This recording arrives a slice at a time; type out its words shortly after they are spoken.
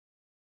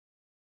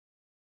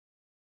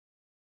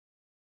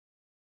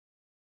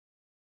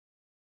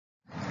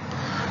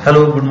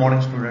Hello, good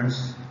morning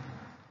students.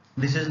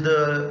 This is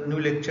the new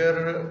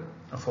lecture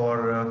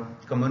for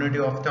community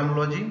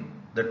ophthalmology.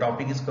 The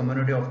topic is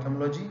community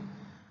ophthalmology.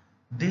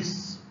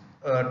 This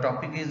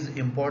topic is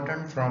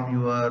important from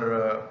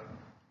your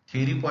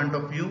theory point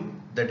of view,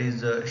 that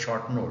is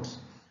short notes.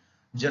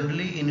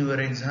 Generally in your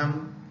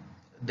exam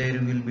there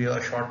will be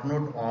a short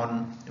note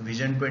on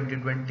Vision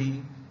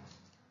 2020,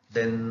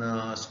 then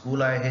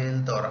school eye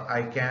health or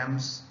eye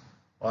camps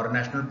or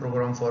national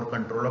program for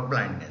control of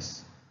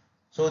blindness.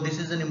 So this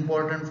is an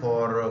important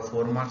for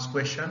 4 marks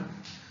question,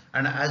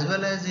 and as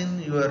well as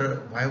in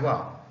your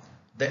viva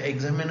the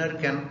examiner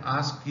can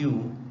ask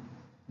you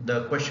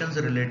the questions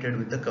related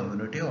with the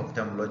community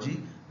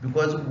ophthalmology,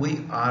 because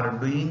we are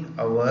doing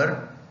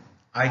our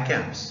eye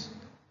camps.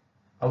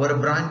 Our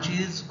branch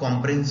is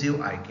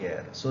comprehensive eye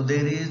care. So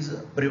there is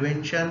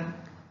prevention,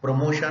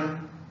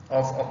 promotion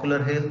of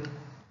ocular health,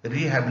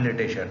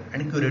 rehabilitation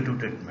and curative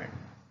treatment.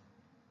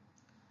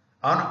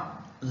 On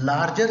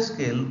larger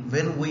scale,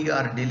 when we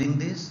are dealing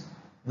this,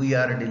 we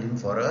are dealing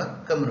for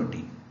a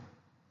community.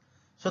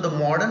 So the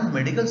modern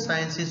medical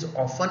science is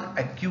often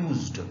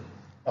accused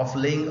of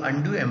laying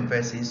undue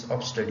emphasis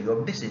of study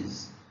of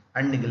disease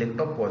and neglect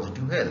of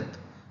positive health.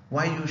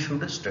 Why you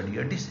should study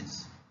a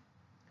disease?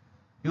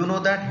 You know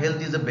that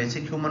health is a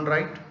basic human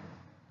right,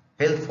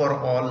 health for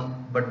all,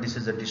 but this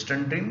is a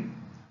distant dream.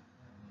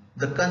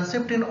 The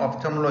concept in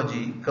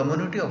ophthalmology,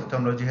 community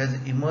ophthalmology, has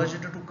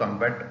emerged to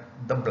combat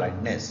the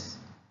blindness.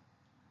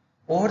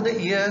 Over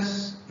the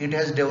years, it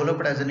has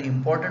developed as an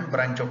important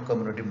branch of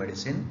community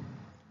medicine.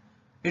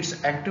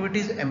 Its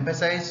activities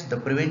emphasize the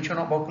prevention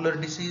of ocular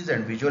disease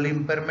and visual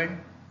impairment,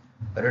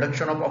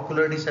 reduction of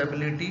ocular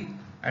disability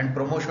and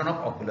promotion of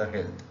ocular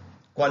health,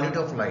 quality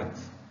of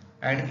life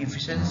and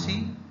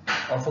efficiency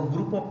of a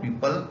group of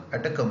people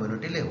at a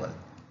community level.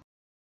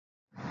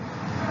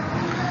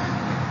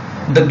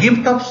 The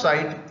gift of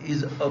sight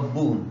is a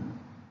boon.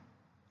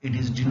 It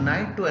is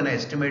denied to an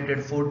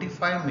estimated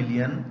 45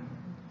 million.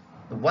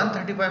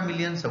 135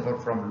 million suffer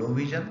from low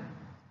vision.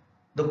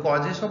 The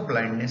causes of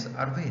blindness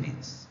are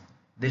various.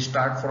 They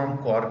start from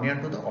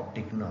cornea to the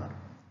optic nerve.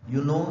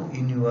 You know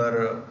in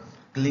your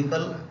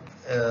clinical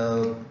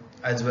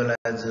as well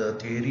as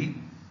theory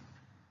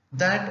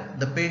that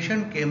the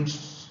patient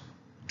comes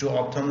to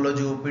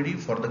ophthalmology OPD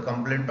for the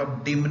complaint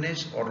of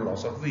dimness or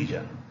loss of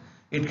vision.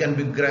 It can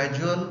be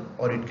gradual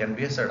or it can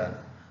be a sudden.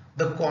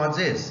 The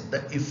causes,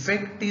 the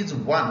effect is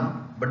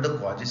one, but the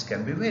causes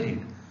can be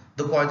varied.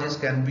 The causes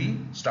can be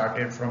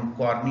started from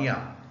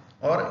cornea,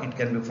 or it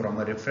can be from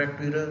a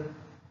refractive error,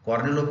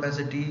 corneal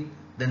opacity,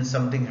 then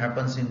something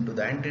happens into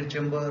the anterior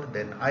chamber,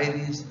 then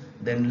iris,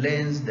 then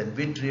lens, then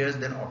vitreous,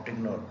 then optic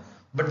nerve.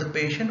 But the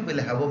patient will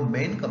have a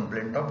main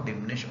complaint of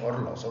dimness or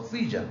loss of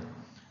vision.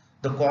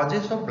 The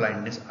causes of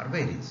blindness are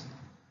various.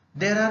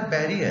 There are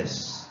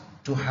barriers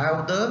to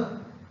have the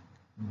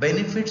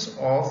benefits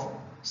of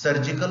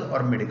surgical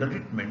or medical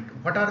treatment.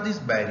 What are these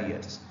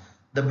barriers?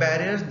 The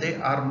barriers, they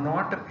are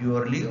not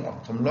purely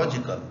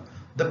ophthalmological.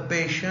 The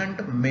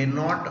patient may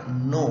not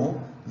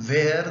know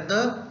where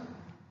the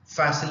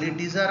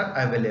facilities are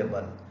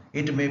available.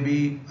 It may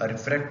be a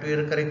refractive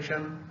error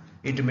correction,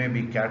 it may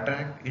be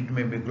cataract, it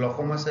may be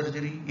glaucoma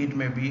surgery, it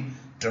may be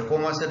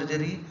trachoma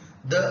surgery.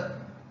 The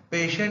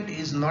patient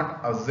is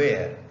not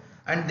aware,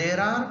 and there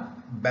are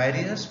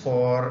barriers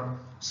for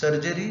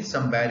surgery.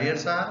 Some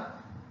barriers are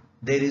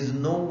there is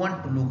no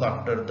one to look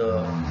after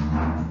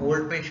the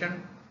old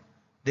patient.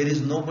 There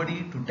is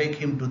nobody to take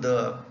him to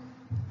the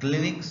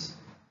clinics.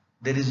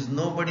 There is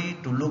nobody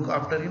to look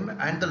after him,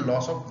 and the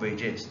loss of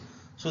wages.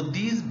 So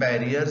these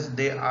barriers,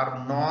 they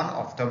are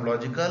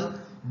non-ophthalmological,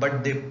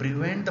 but they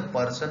prevent the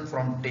person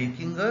from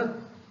taking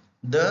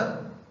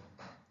the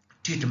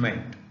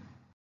treatment.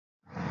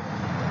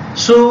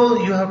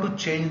 So you have to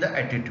change the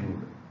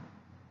attitude.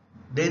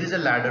 There is a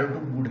ladder to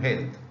good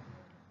health.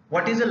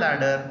 What is a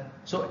ladder?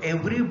 So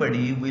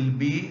everybody will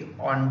be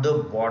on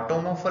the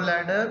bottom of a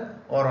ladder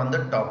or on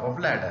the top of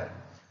ladder.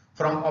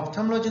 From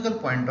ophthalmological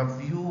point of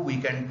view, we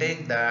can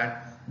take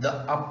that the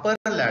upper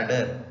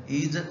ladder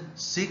is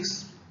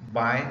 6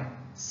 by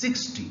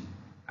 60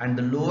 and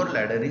the lower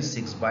ladder is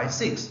 6 by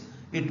 6.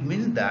 It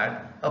means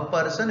that a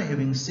person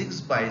having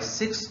 6 by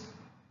 6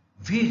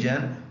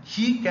 vision,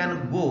 he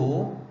can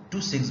go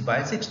to 6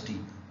 by 60.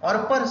 Or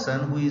a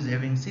person who is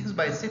having 6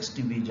 by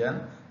 60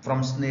 vision,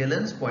 from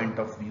Snellen's point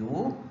of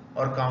view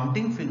or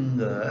counting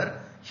finger,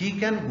 he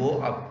can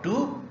go up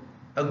to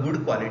a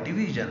good quality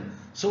vision.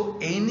 So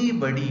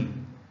anybody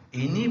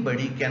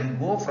can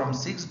go from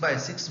 6 by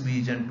 6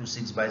 vision to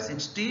 6 by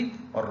 60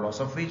 or loss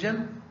of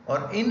vision,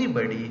 or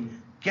anybody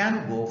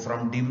can go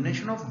from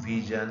diminution of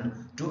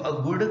vision to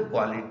a good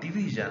quality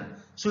vision.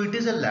 So it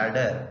is a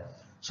ladder.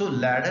 So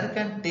ladder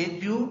can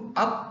take you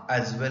up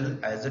as well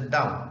as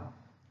down.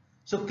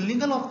 So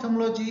clinical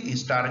ophthalmology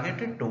is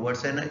targeted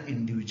towards an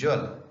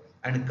individual,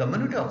 and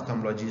community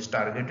ophthalmology is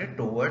targeted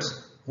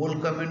towards whole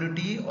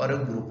community or a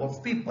group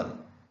of people.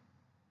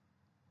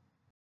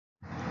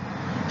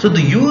 So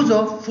the use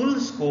of full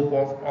scope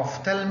of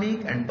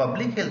ophthalmic and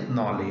public health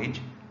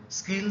knowledge,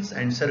 skills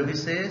and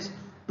services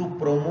to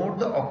promote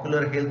the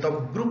ocular health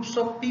of groups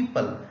of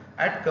people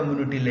at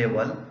community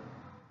level,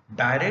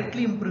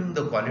 directly improving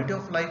the quality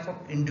of life of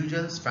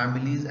individuals,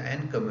 families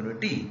and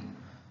community,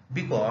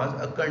 because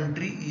a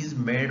country is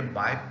made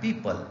by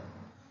people.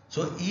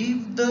 So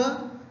if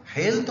the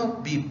health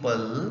of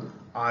people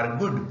are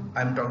good,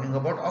 I am talking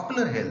about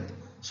ocular health,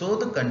 so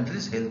the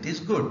country's health is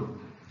good.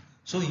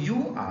 So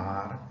you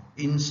are,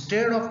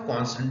 instead of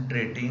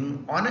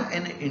concentrating on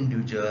an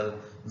individual,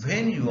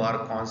 when you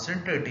are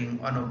concentrating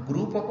on a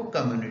group of a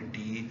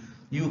community,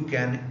 you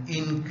can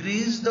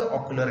increase the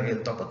ocular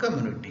health of a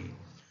community.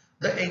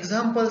 The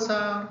examples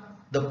are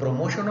the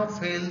promotion of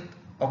health.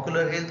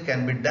 Ocular health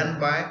can be done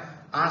by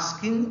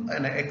asking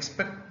an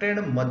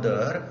expected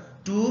mother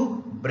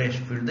to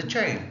breastfeed the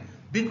child,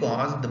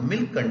 because the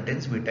milk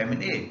contains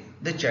vitamin A.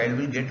 The child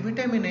will get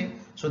vitamin A.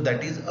 So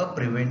that is a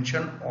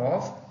prevention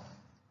of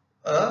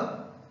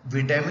a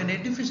vitamin A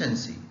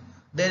deficiency.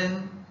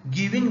 Then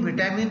giving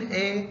vitamin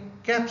A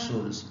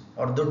capsules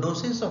or the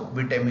doses of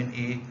vitamin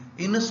A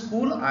in a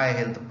school eye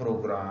health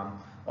program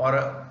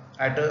or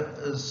at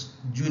a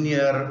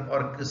junior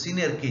or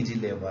senior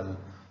KG level,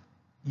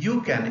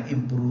 you can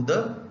improve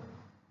the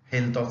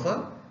health of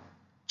a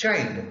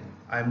child.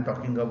 I am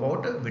talking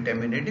about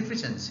vitamin A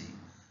deficiency.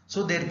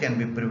 So there can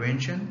be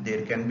prevention,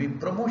 there can be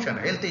promotion,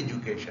 health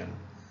education.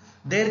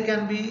 There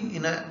can be,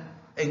 in a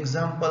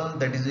example,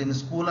 that is in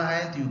school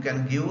health, you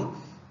can give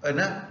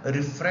a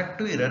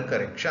refractive error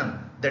correction,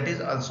 that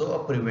is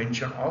also a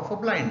prevention of a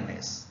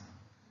blindness.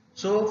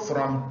 So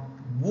from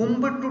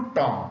womb to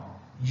tomb,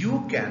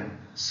 you can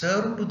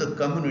serve to the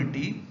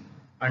community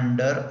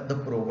under the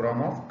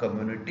program of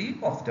community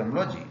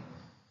ophthalmology.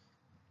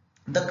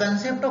 The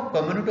concept of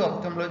community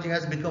ophthalmology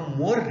has become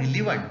more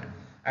relevant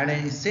and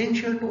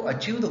essential to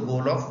achieve the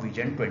goal of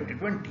Vision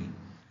 2020.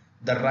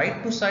 The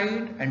right to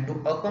sight and to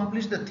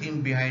accomplish the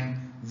theme behind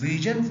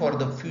Vision for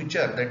the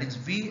Future, that is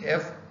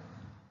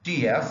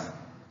VFTF,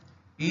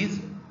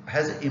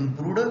 has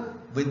improved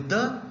with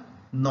the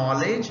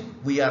knowledge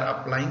we are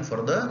applying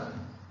for the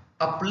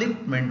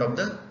upliftment of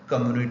the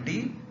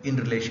community in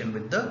relation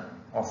with the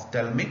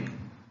ophthalmic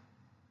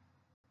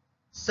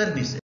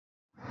services.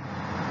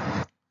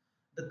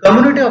 The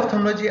community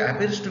ophthalmology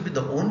appears to be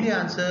the only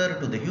answer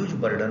to the huge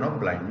burden of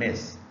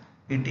blindness.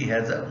 It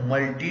has a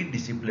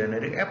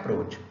multidisciplinary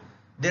approach.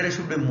 There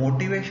should be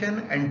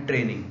motivation and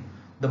training.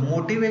 The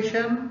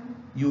motivation,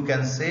 you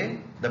can say,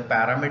 the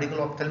paramedical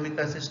ophthalmic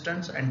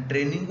assistants and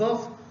training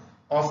of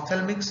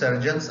ophthalmic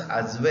surgeons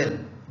as well.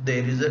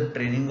 There is a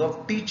training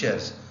of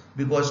teachers,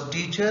 because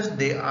teachers,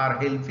 they are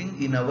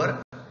helping in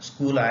our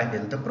school eye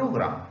health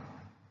program.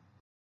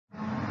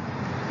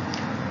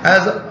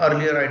 As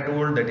earlier I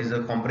told, that is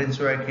a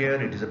comprehensive eye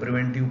care, it is a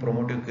preventive,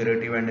 promotive,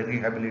 curative and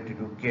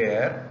rehabilitative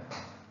care.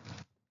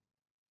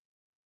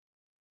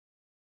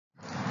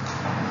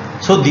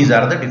 So these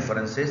are the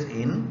differences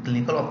in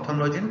clinical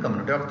ophthalmology and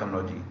community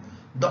ophthalmology.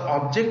 The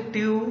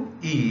objective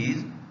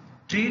is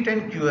treat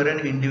and cure an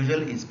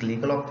individual is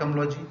clinical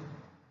ophthalmology.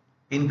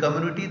 In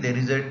community, there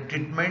is a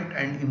treatment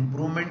and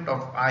improvement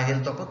of eye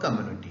health of a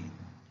community.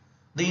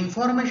 The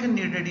information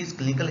needed is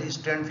clinical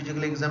history and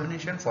physical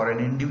examination for an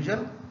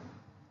individual,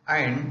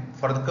 and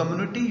for the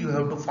community you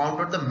have to find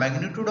out the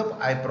magnitude of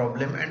eye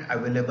problem and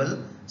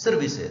available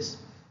services.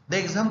 The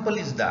example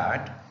is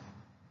that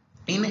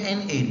in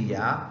an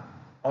area,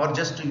 or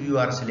just you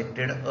are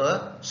selected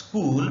a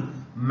school,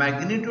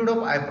 magnitude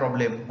of eye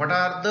problem, what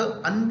are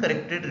the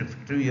uncorrected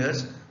refractive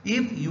errors,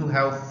 if you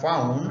have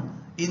found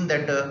in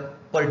that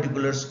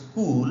particular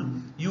school,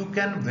 you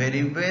can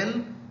very well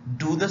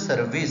do the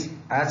service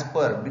as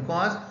per,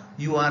 because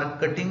you are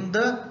cutting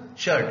the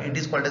shirt. It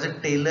is called as a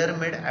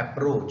tailor-made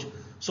approach.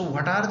 So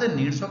what are the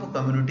needs of a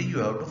community, you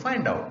have to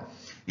find out.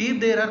 If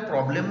there are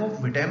problem of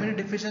vitamin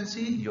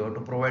deficiency, you have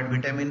to provide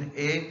vitamin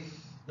A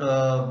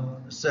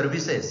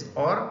services,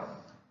 or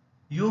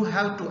you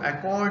have to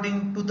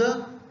according to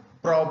the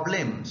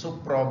problem. So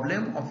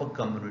problem of a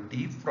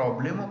community,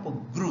 problem of a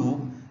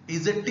group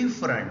is a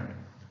different.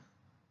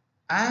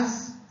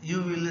 As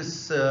you will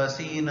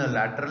see in a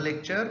later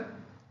lecture,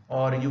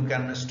 or you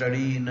can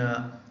study in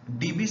a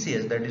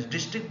DBCS, that is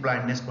District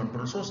Blindness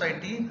Control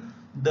Society,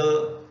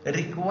 the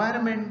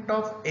requirement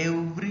of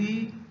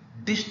every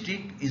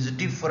district is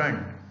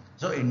different.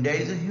 So India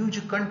is a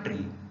huge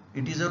country,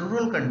 it is a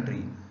rural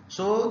country.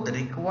 So the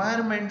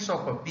requirements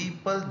of a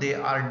people, they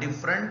are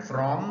different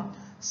from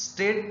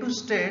state to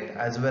state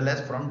as well as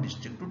from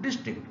district to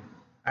district.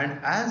 And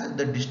as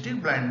the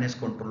District Blindness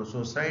Control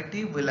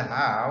Society will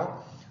have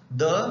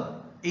the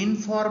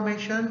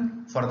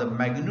information for the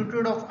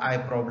magnitude of eye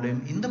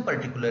problem in the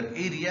particular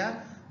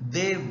area,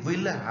 they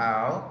will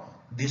have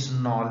this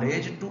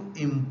knowledge to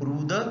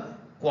improve the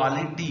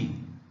quality.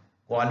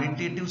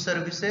 Qualitative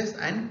services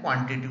and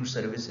quantitative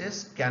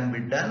services can be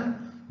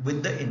done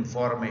with the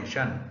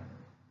information.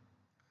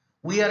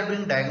 We are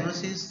doing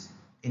diagnosis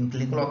in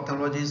clinical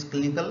ophthalmology is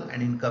clinical,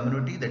 and in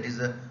community, that is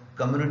a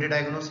community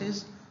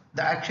diagnosis.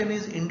 The action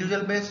is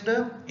individual based,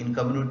 in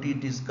community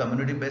it is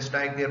community based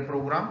eye care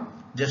program.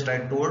 Just I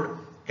told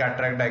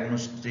cataract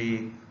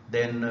diagnostic,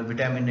 then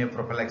vitamin A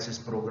prophylaxis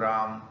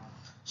program.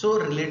 So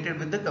related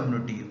with the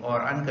community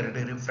or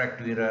uncorrected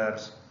refractive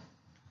errors.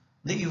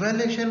 The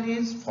evaluation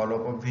is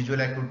follow-up of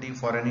visual acuity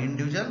for an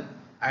individual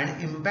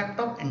and impact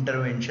of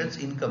interventions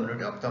in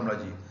community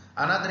ophthalmology.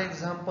 Another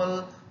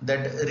example,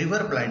 that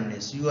river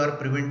blindness, you are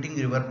preventing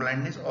river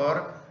blindness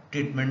or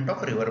treatment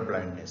of river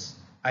blindness,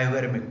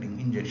 ivermectin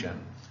injection.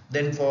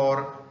 Then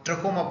for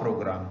trachoma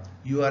program,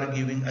 you are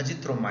giving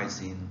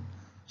azithromycin.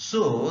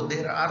 So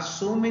there are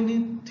so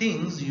many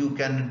things you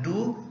can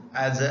do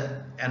as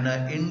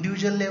an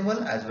individual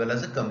level as well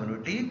as a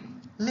community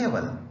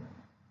level.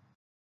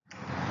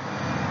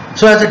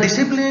 So as a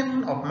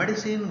discipline of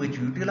medicine which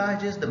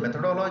utilizes the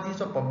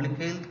methodologies of public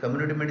health,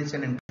 community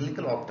medicine and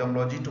clinical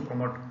ophthalmology to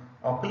promote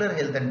ocular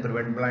health and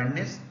prevent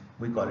blindness,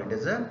 we call it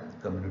as a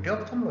community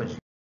ophthalmology.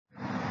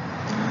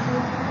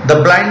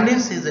 The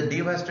blindness is a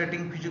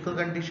devastating physical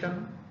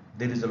condition.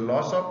 There is a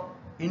loss of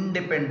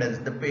independence.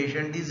 The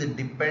patient is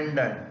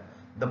dependent.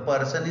 The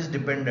person is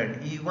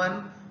dependent.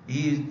 Even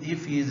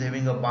if he is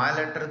having a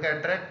bilateral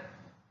cataract,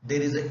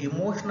 there is an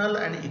emotional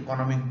and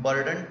economic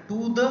burden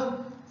to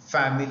the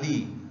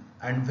family.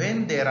 And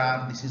when there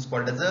are, this is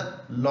called as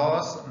a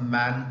lost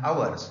man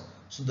hours.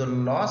 So the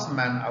lost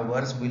man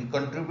hours will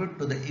contribute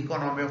to the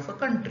economy of a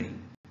country.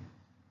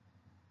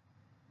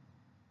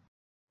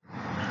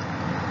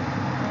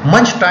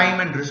 Much time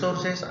and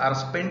resources are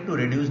spent to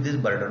reduce this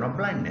burden of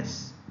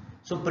blindness.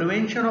 So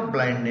prevention of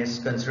blindness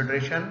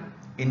consideration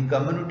in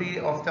community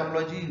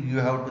ophthalmology, you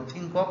have to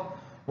think of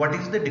what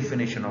is the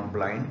definition of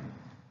blind,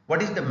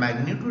 what is the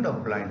magnitude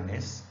of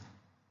blindness,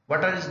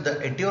 what is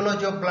the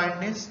etiology of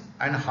blindness,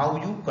 and how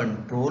you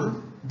control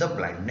the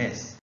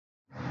blindness.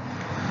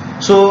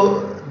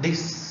 So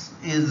this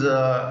is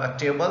a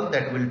table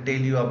that will tell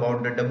you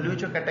about the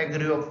WHO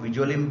category of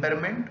visual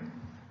impairment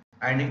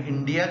and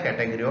India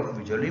category of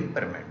visual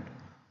impairment.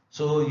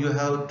 So you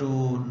have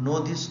to know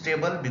this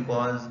table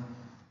because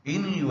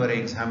in your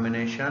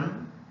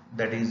examination,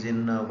 that is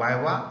in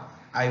Viva,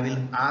 I will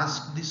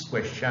ask this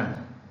question.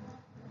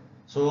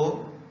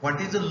 So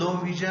what is the low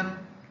vision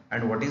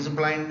and what is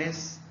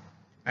blindness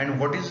and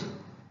what is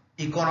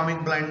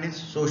economic blindness,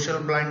 social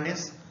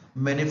blindness,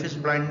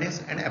 manifest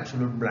blindness and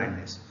absolute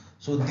blindness.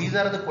 So these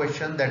are the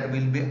questions that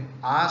will be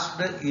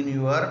asked in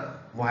your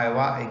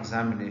Viva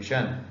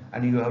examination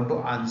and you have to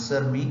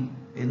answer me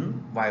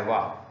in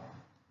Viva.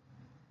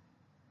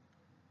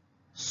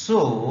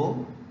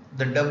 So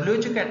the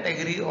WHO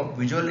category of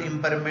visual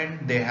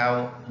impairment, they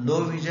have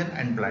low vision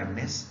and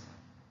blindness.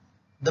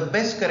 The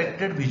best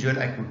corrected visual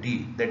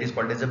acuity, that is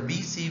called as a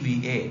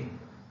BCVA.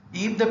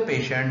 If the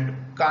patient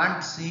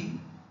can't see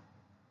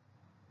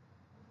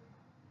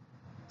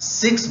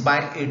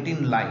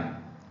 6/18 line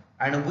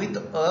and with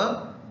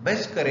a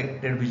best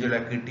corrected visual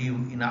acuity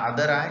in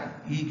other eye,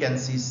 he can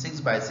see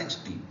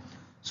 6/60.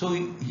 So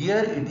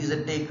here it is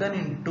taken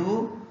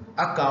into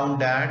account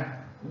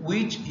that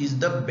which is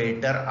the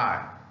better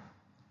eye.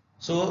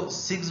 So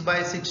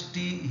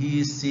 6/60 he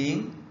is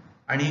seeing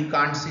and he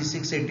can't see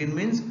 6/18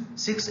 means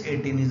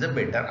 6/18 is a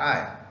better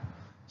eye.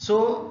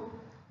 So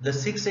the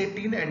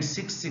 6/18 and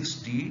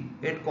 6/60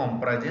 it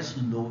comprises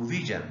low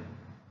vision.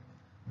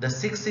 The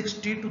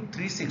 6/60 to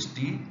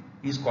 3/60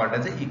 is called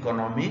as an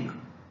economic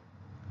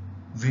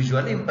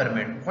visual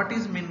impairment. What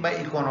is meant by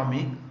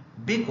economic?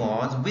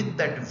 Because with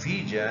that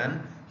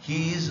vision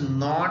he is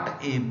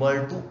not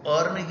able to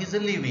earn his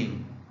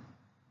living.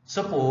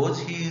 Suppose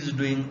he is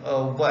doing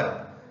a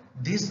work.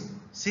 This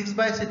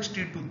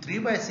 6/60 to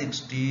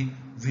 3/60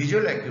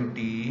 visual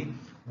acuity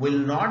will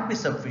not be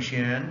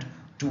sufficient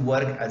to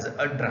work as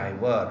a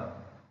driver.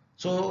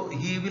 So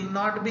he will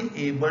not be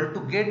able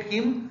to get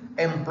him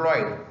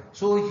employed.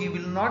 So he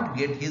will not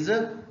get his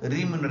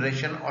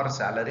remuneration or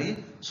salary.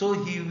 So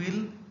he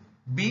will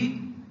be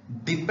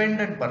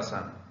dependent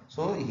person.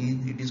 So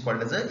it is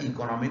called as a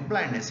economic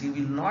blindness. He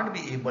will not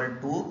be able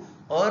to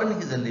earn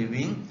his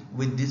living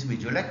with this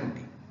visual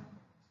acuity.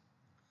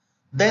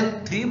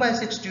 Then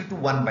 3/60 to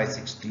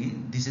 1/60,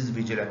 this is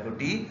visual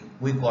acuity.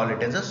 We call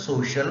it as a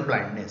social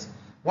blindness.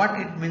 What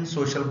it means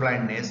social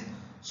blindness?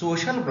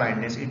 Social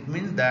blindness, it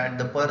means that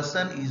the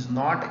person is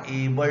not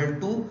able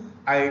to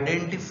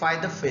identify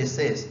the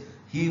faces.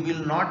 He will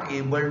not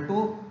able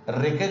to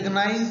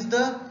recognize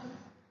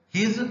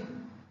his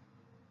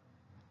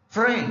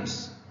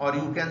friends or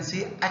you can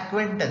see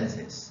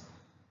acquaintances.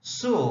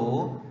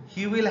 So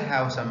he will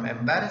have some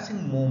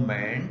embarrassing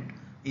moment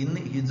in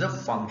his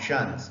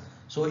functions.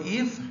 So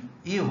if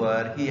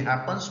ever he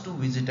happens to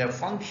visit a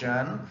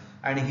function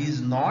and he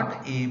is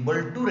not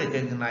able to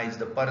recognize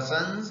the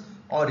persons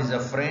or his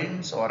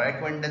friends or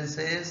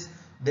acquaintances,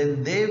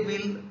 then they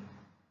will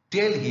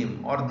tell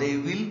him or they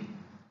will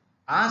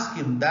ask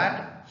him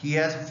that he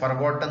has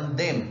forgotten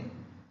them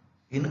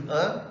in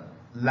a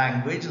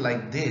language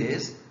like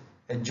this.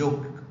 A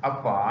joke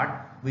apart,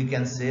 we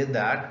can say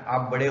that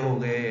आप बड़े हो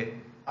गए,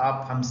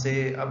 आप हमसे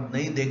अब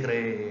नहीं देख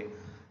रहे.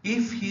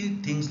 If he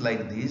thinks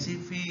like this,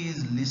 if he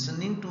is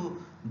listening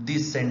to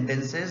these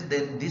sentences,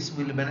 then this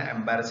will be an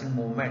embarrassing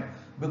moment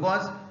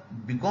because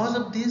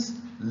of this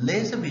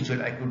less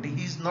visual acuity,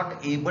 he is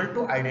not able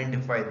to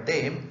identify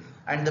them,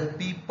 and the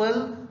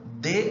people,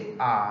 they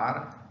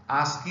are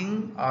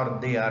asking or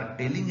they are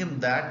telling him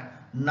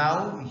that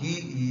now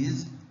he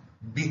is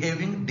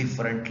behaving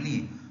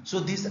differently. So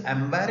this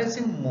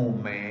embarrassing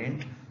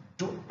moment,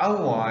 to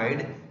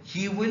avoid,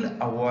 he will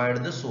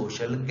avoid the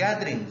social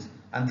gatherings,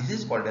 and this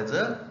is called as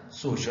a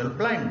social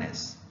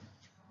blindness.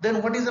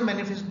 Then what is a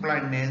manifest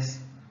blindness?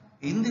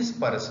 In this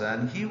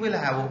person, he will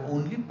have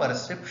only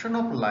perception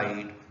of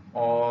light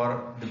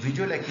or the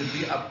visual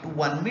acuity up to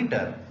 1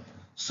 meter.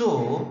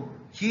 So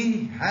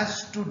he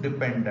has to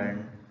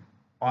dependent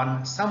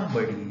on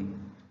somebody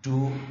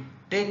to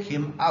take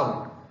him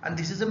out, and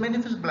this is a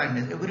manifest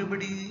blindness.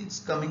 Everybody is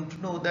coming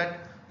to know that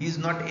he is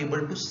not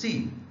able to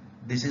see.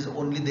 This is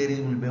only, there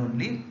will be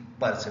only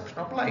perception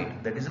of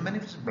light. That is a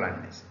manifest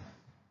blindness.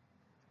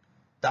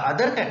 The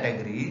other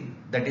category,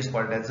 that is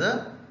called as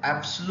a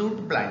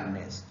absolute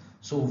blindness.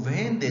 So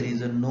when there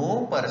is a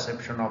no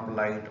perception of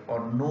light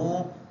or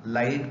no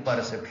light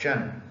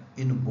perception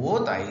in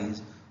both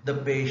eyes, the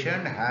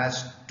patient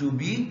has to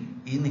be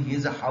in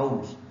his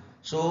house.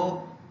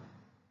 So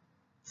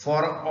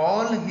for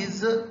all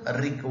his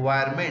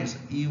requirements,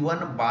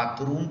 even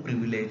bathroom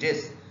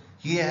privileges,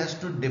 he has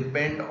to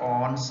depend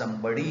on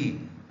somebody,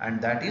 and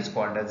that is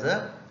called as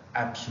a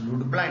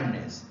absolute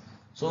blindness.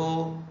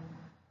 So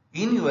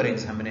in your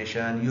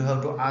examination, you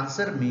have to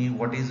answer me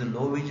what is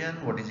low vision,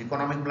 what is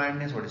economic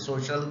blindness, what is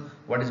social,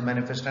 what is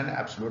manifest and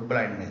absolute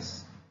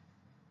blindness.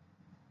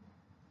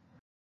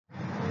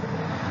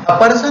 A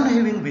person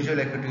having visual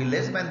acuity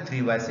less than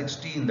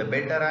 3/60 in the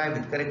better eye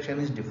with correction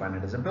is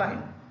defined as a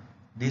blind.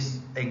 This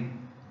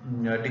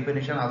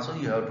definition also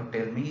you have to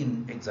tell me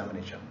in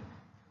examination.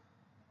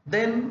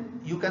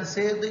 Then you can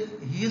say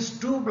that he is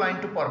too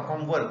blind to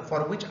perform work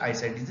for which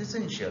eyesight is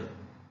essential.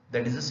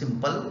 That is a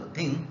simple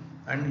thing,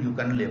 and you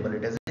can label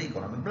it as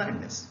economic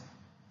blindness.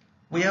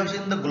 We have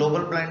seen the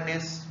global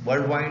blindness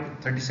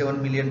worldwide.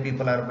 37 million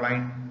people are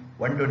blind,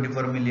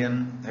 124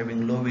 million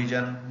having low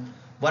vision,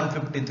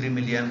 153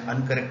 million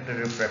uncorrected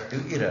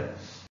refractive error.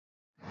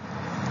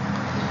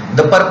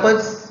 The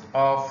purpose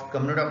of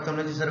community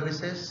ophthalmology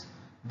services,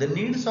 the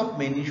needs of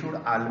many should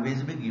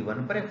always be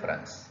given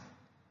preference.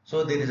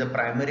 So there is a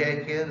primary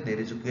eye care, there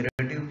is a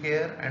curative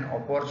care, and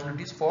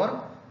opportunities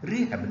for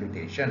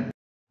rehabilitation.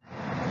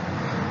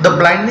 The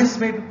blindness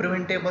may be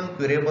preventable,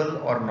 curable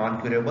or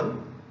non-curable.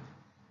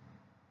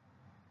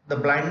 The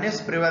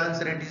blindness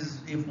prevalence rate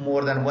is, if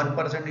more than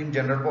 1% in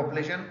general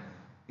population,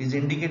 is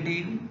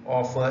indicative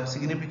of a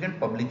significant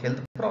public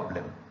health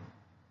problem.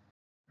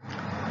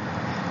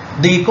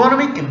 The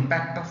economic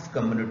impact of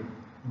community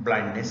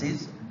blindness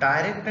is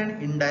direct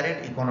and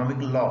indirect economic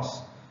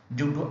loss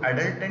due to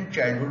adult and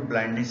childhood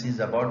blindness is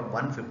about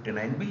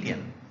 159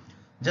 billion.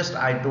 Just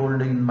I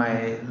told in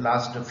my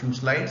last few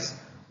slides,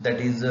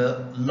 that is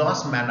a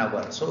loss man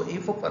hour. So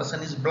if a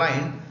person is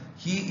blind,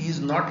 he is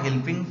not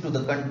helping to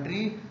the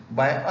country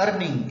by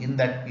earning in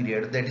that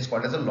period. That is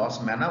called as a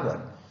loss man hour.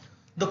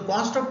 The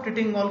cost of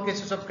treating all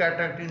cases of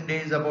cataract in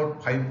India is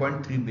about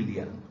 5.3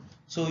 billion.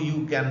 So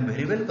you can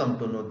very well come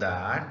to know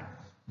that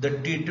the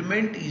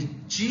treatment is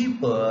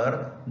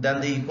cheaper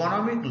than the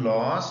economic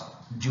loss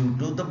due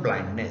to the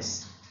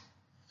blindness.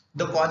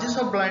 The causes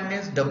of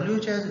blindness,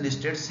 WHO has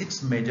listed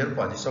 6 major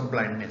causes of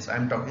blindness. I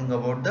am talking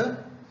about the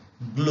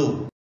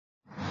globe.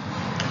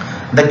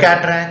 The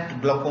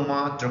cataract,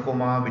 glaucoma,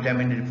 trachoma,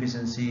 vitamin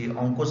deficiency,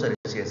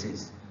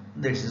 onchocerciasis.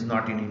 This is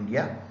not in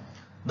India.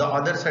 The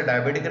others are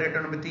diabetic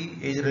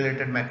retinopathy,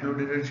 age-related macular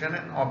degeneration,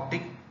 and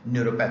optic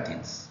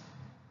neuropathies.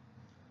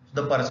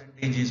 The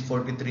percentage is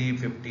 43,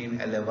 15,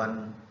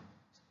 11,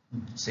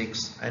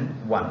 6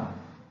 and 1.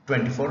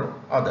 24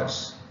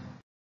 others.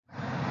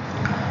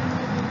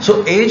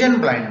 So age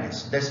and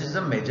blindness, this is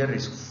a major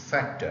risk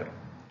factor.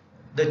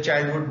 The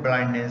childhood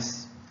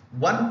blindness,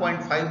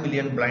 1.5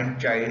 million blind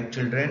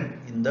children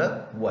in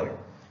the world.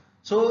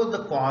 So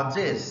the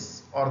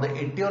causes or the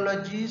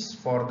etiologies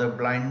for the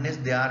blindness,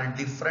 they are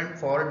different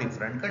for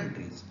different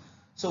countries.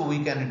 So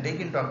we can take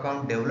into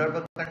account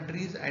developed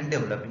countries and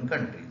developing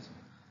countries.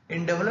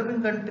 In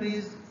developing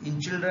countries, in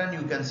children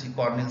you can see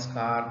corneal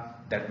scar,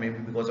 that may be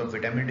because of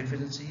vitamin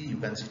deficiency. You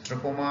can see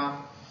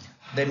trachoma,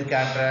 then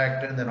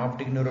cataract, and then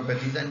optic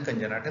neuropathies and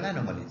congenital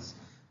anomalies.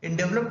 In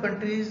developed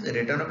countries,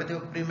 retinopathy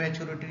of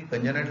prematurity,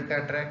 congenital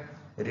cataract,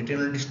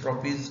 retinal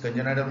dystrophies,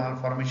 congenital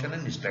malformation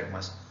and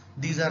nystagmus.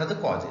 These are the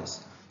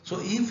causes. So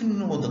if you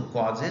know the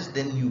causes,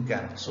 then you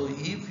can. So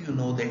if you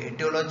know the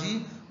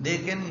etiology,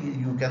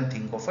 you can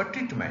think of a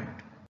treatment.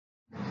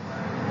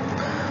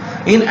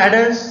 In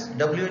adults,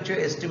 WHO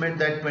estimate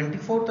that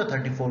 24 to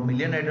 34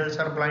 million adults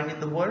are blind in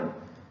the world.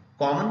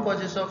 Common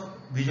causes of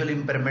visual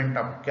impairment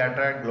of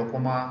cataract,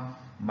 glaucoma,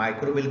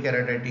 microbial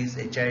keratitis,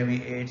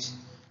 HIV/AIDS,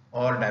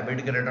 or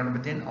diabetic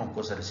retinopathy and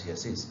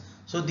onchocerciasis.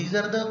 So these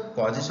are the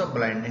causes of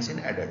blindness in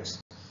adults.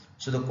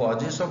 So the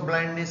causes of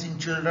blindness in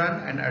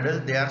children and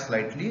adults, they are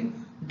slightly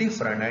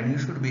different, and you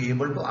should be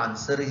able to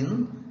answer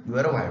in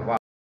your viva.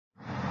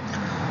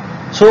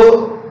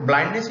 So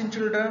blindness in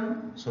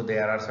children, so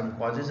there are some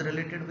causes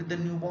related with the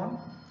newborn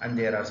and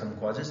there are some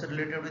causes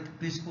related with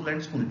preschool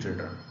and school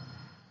children.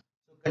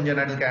 So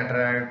congenital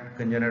cataract,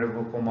 congenital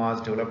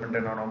glaucomas,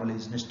 developmental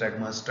anomalies,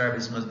 nystagmus,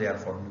 strabismus, they are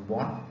for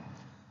newborn.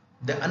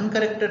 The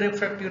uncorrected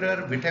refractive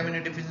error, vitamin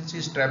A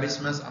deficiency,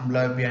 strabismus,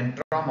 amblyopia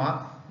and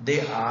trauma,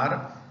 they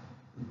are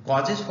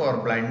causes for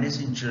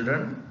blindness in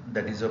children,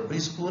 that is a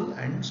preschool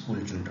and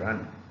school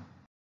children.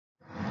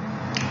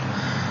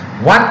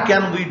 What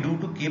can we do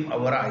to keep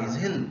our eyes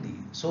healthy?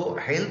 So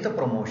health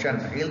promotion,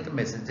 health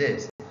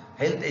messages,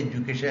 health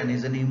education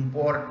is an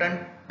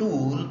important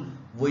tool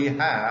we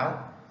have.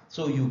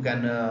 So you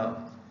can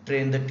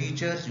train the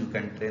teachers, you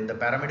can train the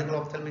paramedical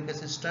ophthalmic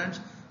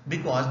assistants,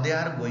 because they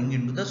are going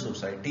into the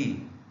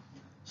society.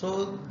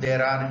 So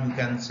there are, you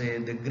can say,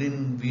 the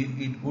green, we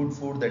eat good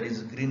food, that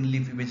is green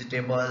leafy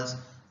vegetables,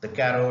 the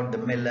carrot, the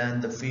melon,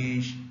 the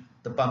fish,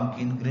 the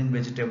pumpkin, green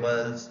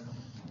vegetables.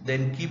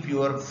 Then keep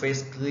your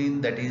face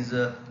clean, that is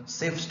a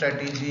safe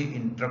strategy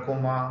in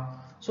trachoma.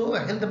 So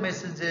health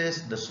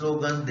messages, the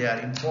slogans, they are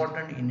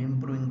important in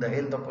improving the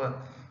health of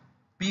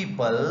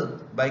people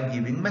by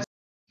giving messages.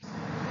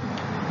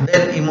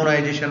 Then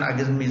immunization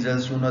against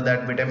measles, you know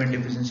that vitamin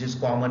deficiency is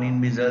common in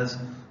measles.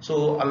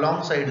 So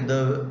alongside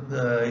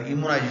the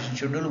immunization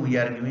schedule, we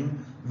are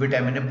giving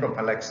vitamin A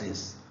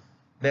prophylaxis.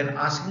 Then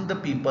asking the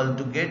people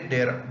to get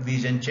their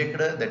vision checked,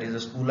 that is a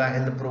school eye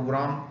health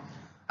program.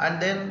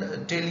 And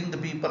then telling the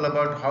people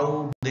about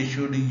how they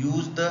should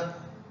use the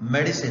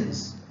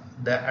medicines,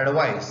 the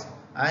advice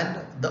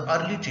and the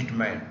early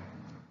treatment,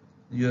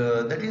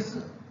 that is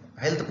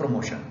health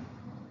promotion.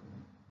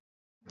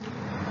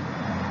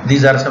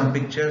 These are some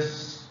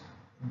pictures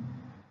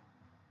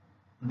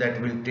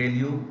that will tell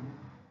you,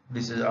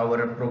 this is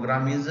our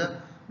program is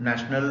a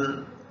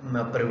National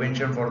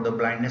Prevention for the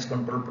Blindness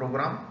Control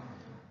Program.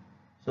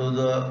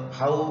 So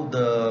how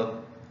the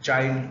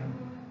child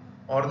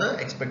or the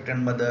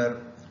expectant mother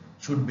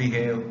should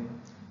behave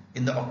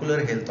in the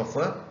ocular health of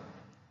a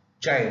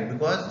child,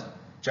 because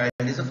child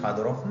is a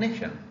father of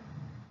nation.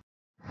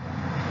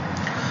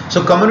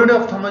 So community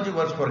ophthalmology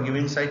works for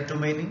giving sight to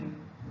many,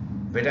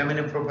 vitamin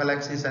A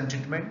prophylaxis and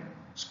treatment,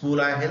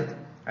 school eye health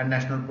and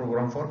national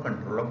program for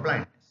control of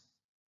blindness.